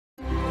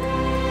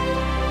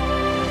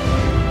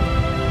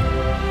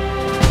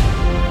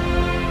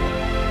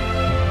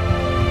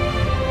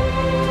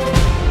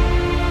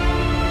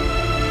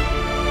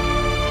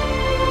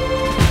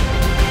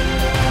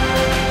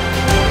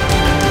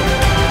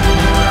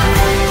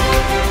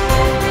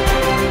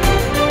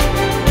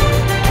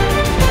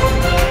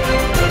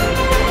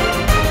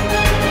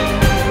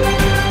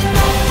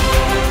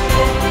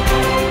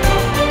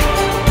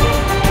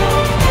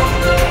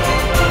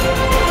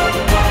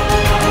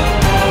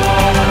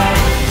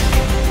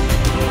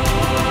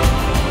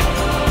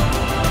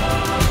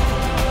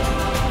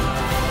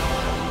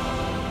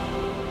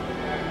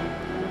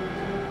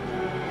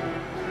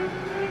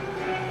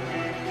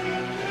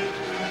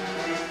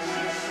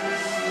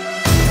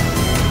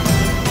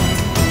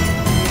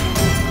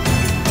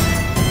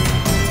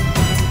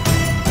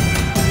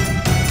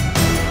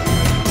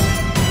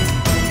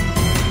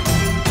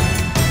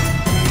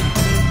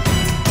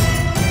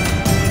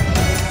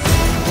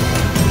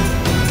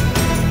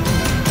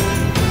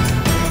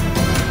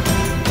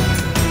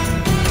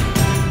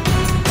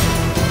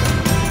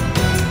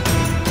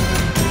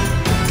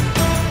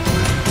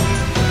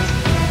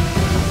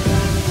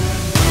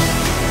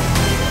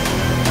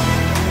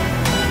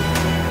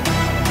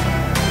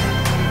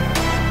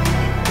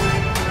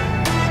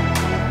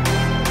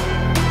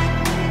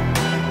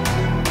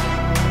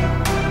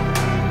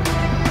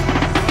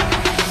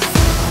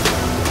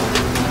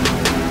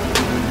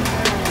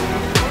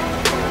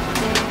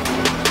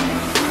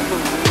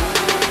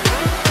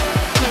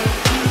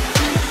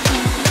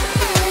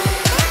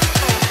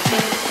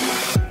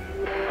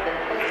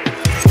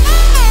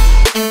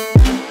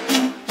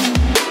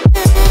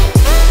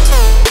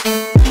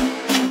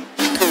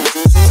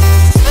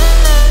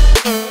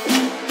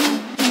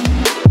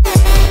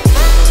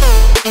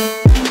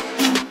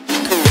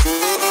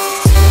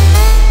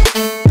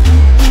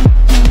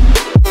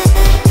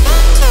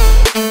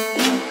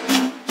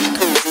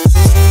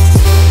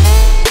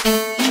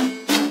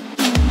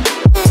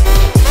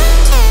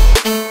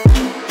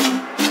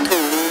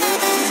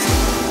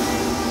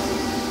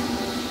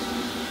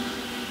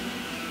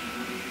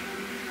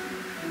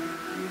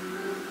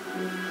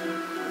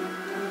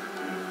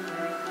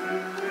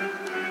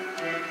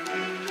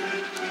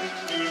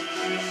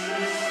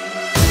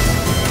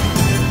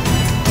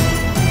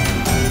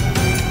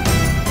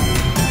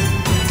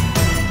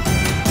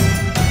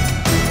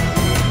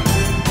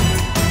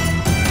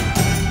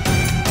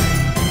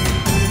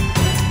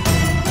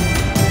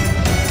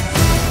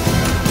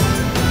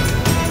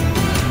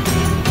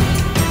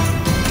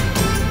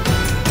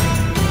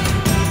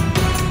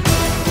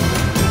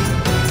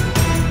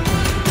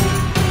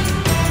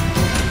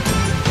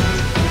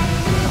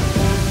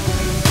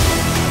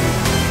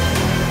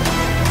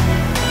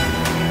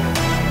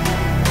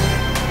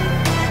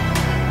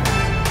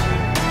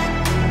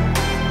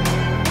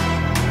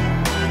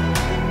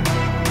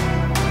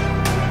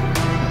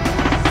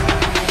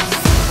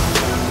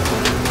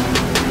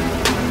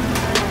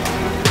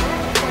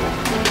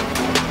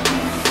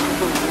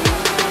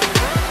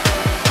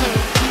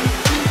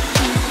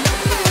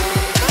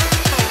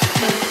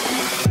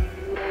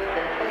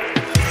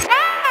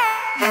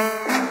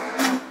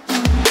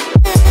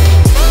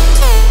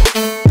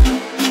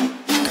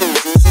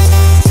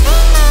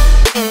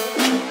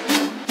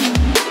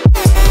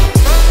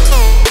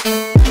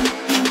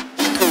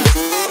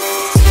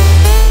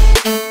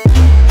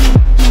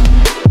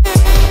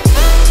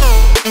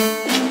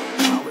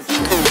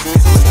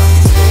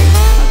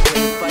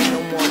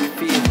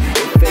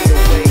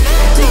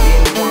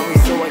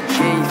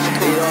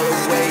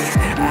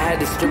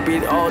to strip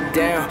it all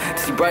down,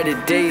 see brighter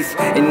days,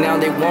 and now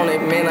they want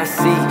it, man, I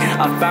see,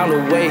 I found a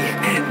way.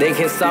 They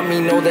can't stop me,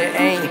 no there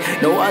ain't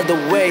no other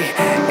way,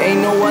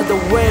 ain't no other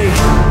way.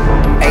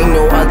 Ain't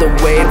no other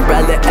way, I'd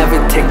rather ever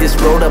take this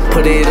road. I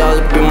put it all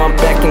up in my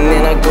back and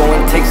then I go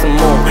and take some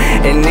more.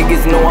 And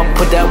niggas know I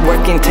put that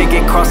work in, take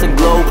it across the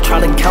globe.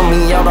 Try to count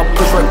me out, I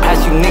push right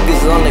past you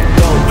niggas on the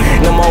go.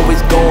 And I'm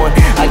always going,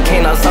 I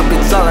cannot stop,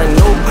 it's all I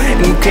know.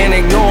 And you can't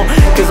ignore,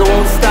 cause I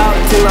won't stop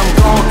till I'm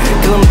gone.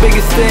 Till I'm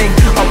biggest thing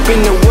up in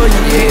the world,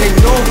 you can't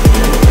ignore.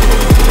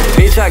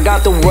 Bitch, I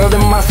got the world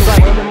in my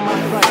sight.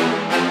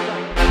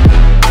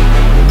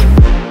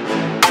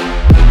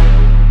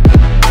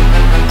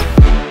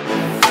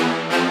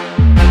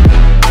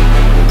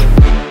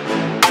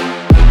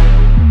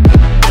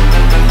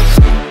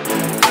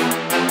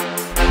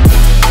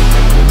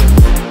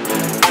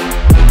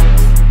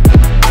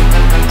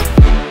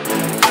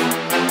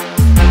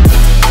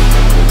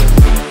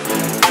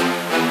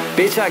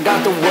 Bitch, I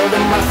got the world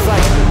in my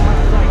sight.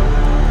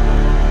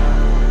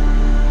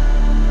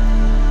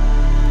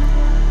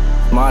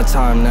 My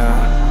time now.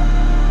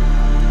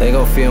 They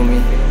gon' feel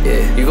me.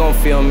 Yeah, you gon'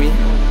 feel me.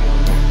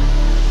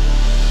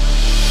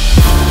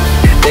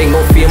 They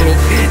gon' feel me,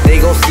 they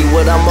gon' see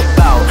what I'm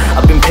about.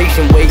 I've been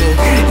patient waiting,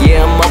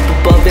 yeah, I'm up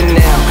above it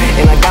now.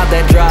 And I got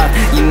that drive,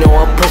 you know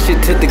I push it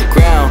to the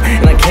ground.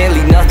 And I can't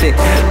leave nothing,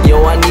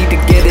 yo, I need to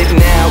get it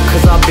now.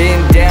 Cause I've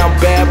been down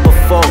bad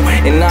before,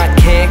 and I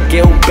can't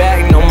get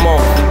back no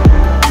more.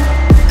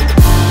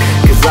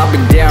 Cause I've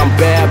been down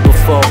bad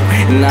before,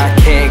 and I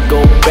can't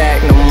go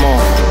back no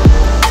more.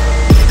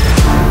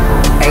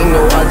 Ain't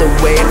no other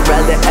way, I'd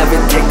rather ever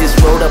take this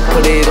road. I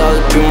put it all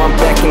up in my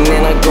back and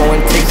then I go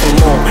and take some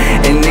more.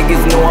 And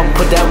niggas know I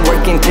put that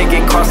work in, take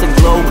it across the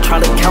globe.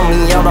 Try to count me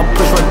out, I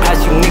push right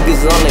past you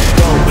niggas on the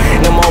go.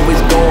 And I'm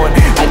always going,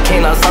 I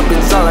cannot stop,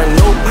 it's all I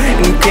know.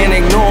 And you can't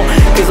ignore,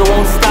 cause I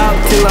won't stop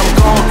till I'm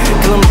gone.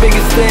 Till I'm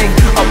biggest thing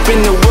up in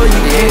the world,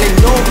 you can't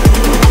ignore.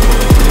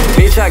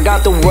 Bitch, I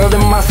got the world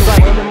in my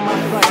sight.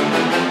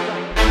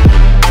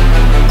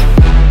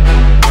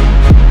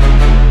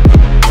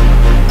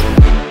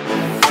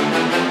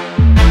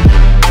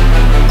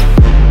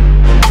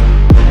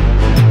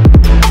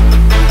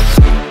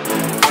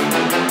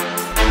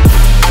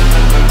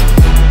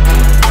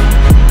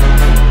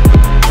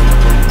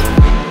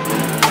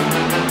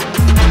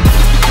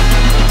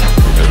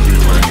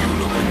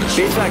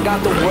 Bitch, I got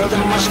the world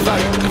in my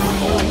sight. There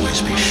will always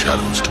be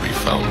shadows to be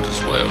found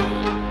as well.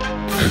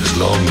 As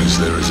long as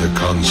there is a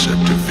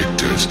concept of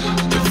victors,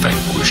 the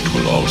vanquished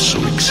will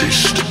also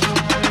exist.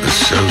 The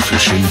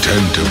selfish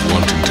intent of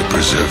wanting to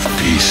preserve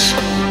peace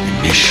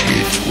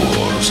initiates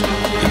wars,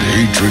 and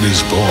hatred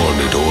is born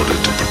in order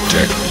to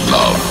protect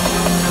love.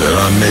 There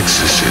are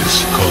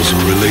nexuses,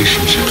 causal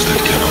relationships that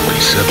cannot be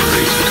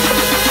separated.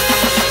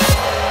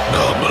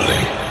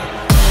 Normally.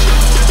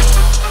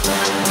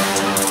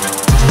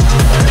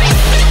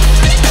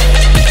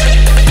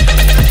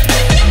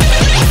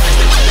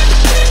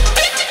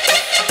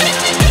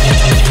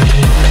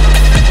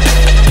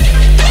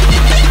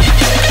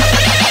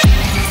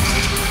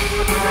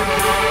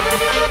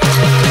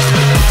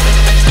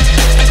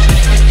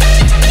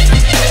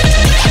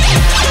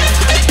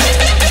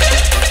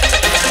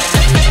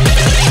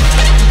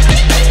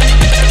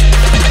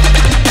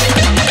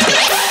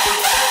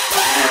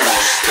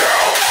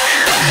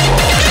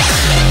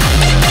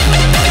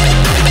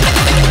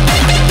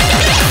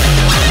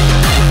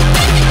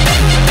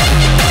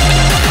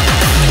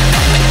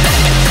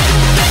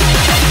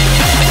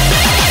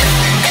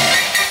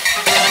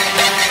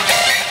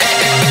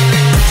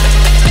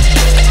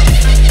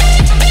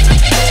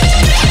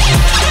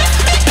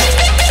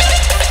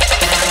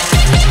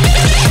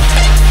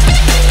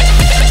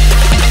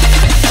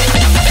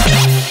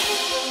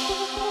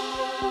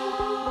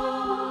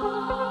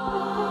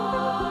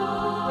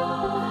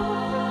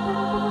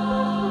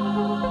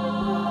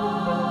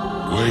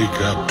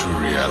 Wake up to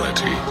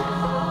reality.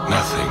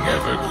 Nothing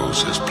ever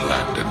goes as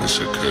planned in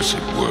this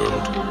accursed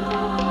world.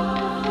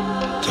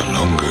 The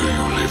longer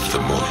you live,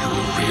 the more you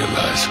will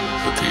realize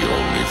that the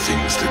only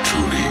things that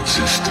truly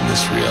exist in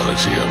this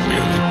reality are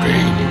merely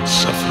pain,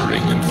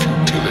 suffering, and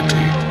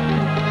futility.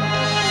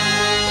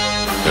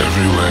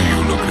 Everywhere you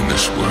look in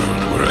this world,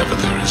 wherever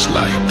there is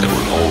light, there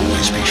will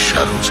always be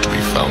shadows to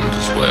be found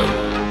as well.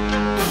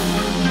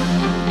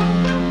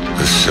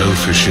 The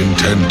selfish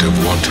intent of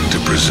wanting to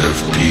preserve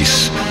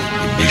peace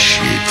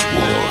initiates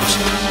wars,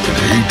 and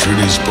hatred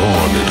is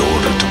born in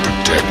order to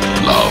protect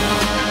love.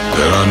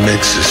 There are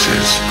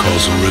nexuses,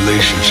 causal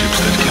relationships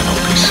that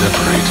cannot be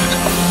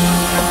separated.